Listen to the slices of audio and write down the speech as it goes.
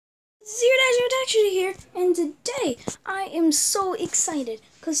Zero here, and today I am so excited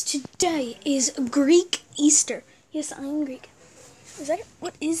because today is Greek Easter. Yes, I am Greek.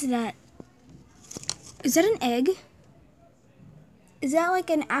 What is that? Is that an egg? Is that like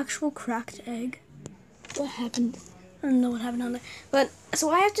an actual cracked egg? What happened? I don't know what happened on there. But, so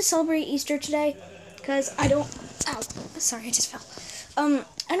I have to celebrate Easter today because I don't, ow, sorry, I just fell. I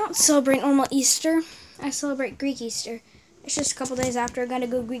don't celebrate normal Easter. I celebrate Greek Easter. It's just a couple days after I gotta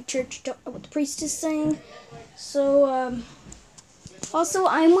go to Greek church to what the priest is saying. So, also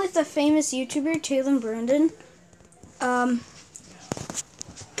I'm with a famous YouTuber, Taylor Brandon. But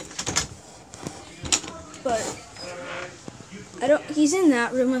he's in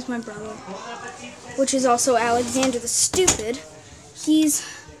that room with my brother, which is also Alexander the Stupid.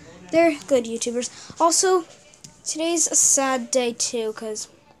 They're good YouTubers. Also, today's a sad day too, because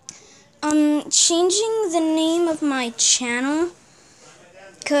I'm changing the name of my channel,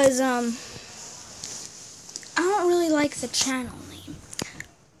 because I don't really like the channel name.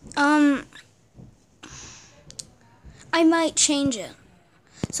 I might change it.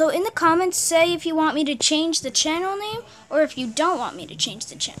 So in the comments, say if you want me to change the channel name, or if you don't want me to change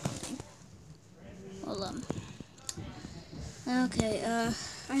the channel name. Well, okay,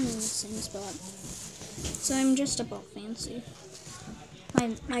 I'm in the same spot. So I'm just about fancy.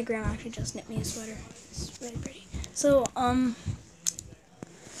 My grandma actually just knit me a sweater. It's really pretty. So, I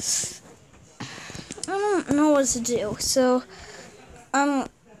don't know what to do. So, I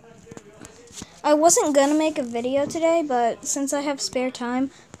wasn't gonna make a video today, but since I have spare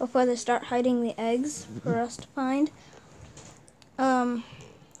time before they start hiding the eggs for us to find, I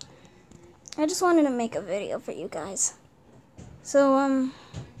just wanted to make a video for you guys. So,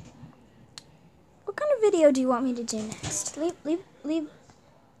 what kind of video do you want me to do next?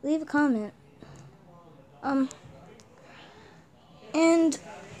 Leave a comment. And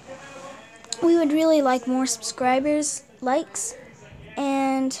we would really like more subscribers, likes,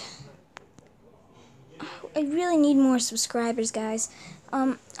 and I really need more subscribers, guys.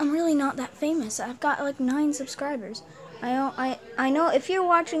 I'm really not that famous. I've got like 9 subscribers. I know if you're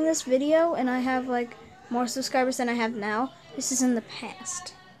watching this video and I have like more subscribers than I have now, this is in the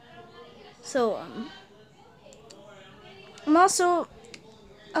past. So, I'm also,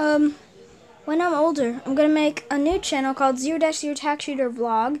 when I'm older, I'm gonna make a new channel called Zero Tack Shooter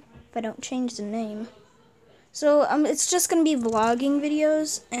Vlog, if I don't change the name. So, it's just gonna be vlogging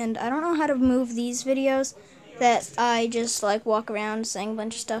videos, and I don't know how to move these videos that I just, like, walk around saying a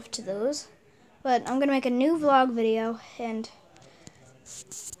bunch of stuff to those. But I'm gonna make a new vlog video, and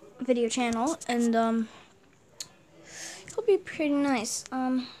video channel, and, it'll be pretty nice.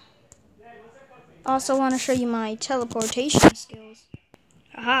 Also want to show you my teleportation skills.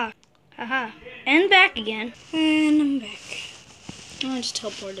 Haha. Haha. And back again. And I'm back. I just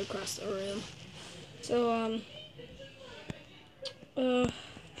teleported across the room. So,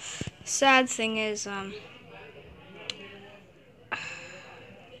 sad thing is,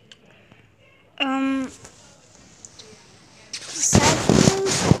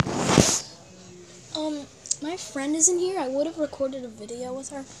 my friend isn't here. I would have recorded a video with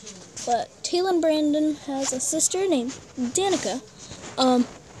her, but Taylor Brandon has a sister named Danica.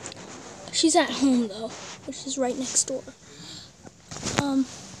 She's at home though, which is right next door.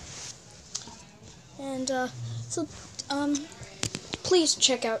 Please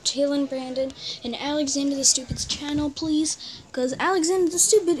check out Taylor Brandon and Alexander the Stupid's channel, please, because Alexander the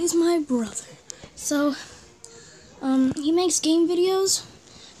Stupid is my brother. So, he makes game videos.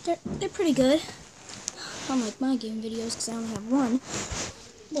 They're pretty good. Unlike my game videos, because I only have one.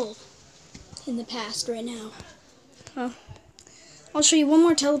 Well, in the past right now. I'll show you one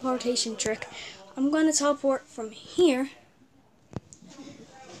more teleportation trick. I'm going to teleport from here,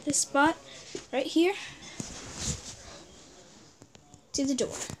 this spot, right here, to the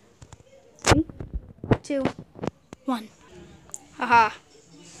door. 3, 2, 1. Haha.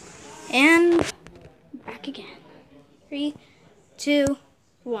 And back again. 3, 2,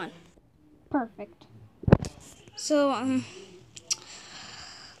 1. Perfect. So, I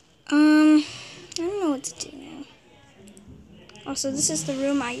don't know what to do now. Also, this is the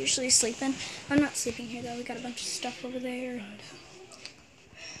room I usually sleep in. I'm not sleeping here, though. We got a bunch of stuff over there. And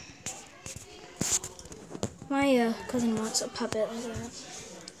my cousin wants a puppet.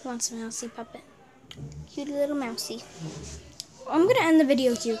 He wants a mousy puppet. Cute little mousy. I'm going to end the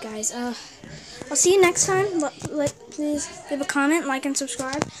video here, guys. I'll see you next time. Please leave a comment, like, and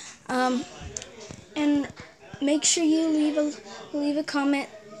subscribe. And make sure you leave a comment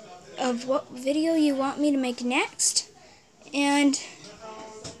of what video you want me to make next, and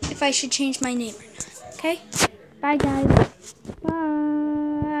if I should change my name or not. Okay? Bye, guys. Bye.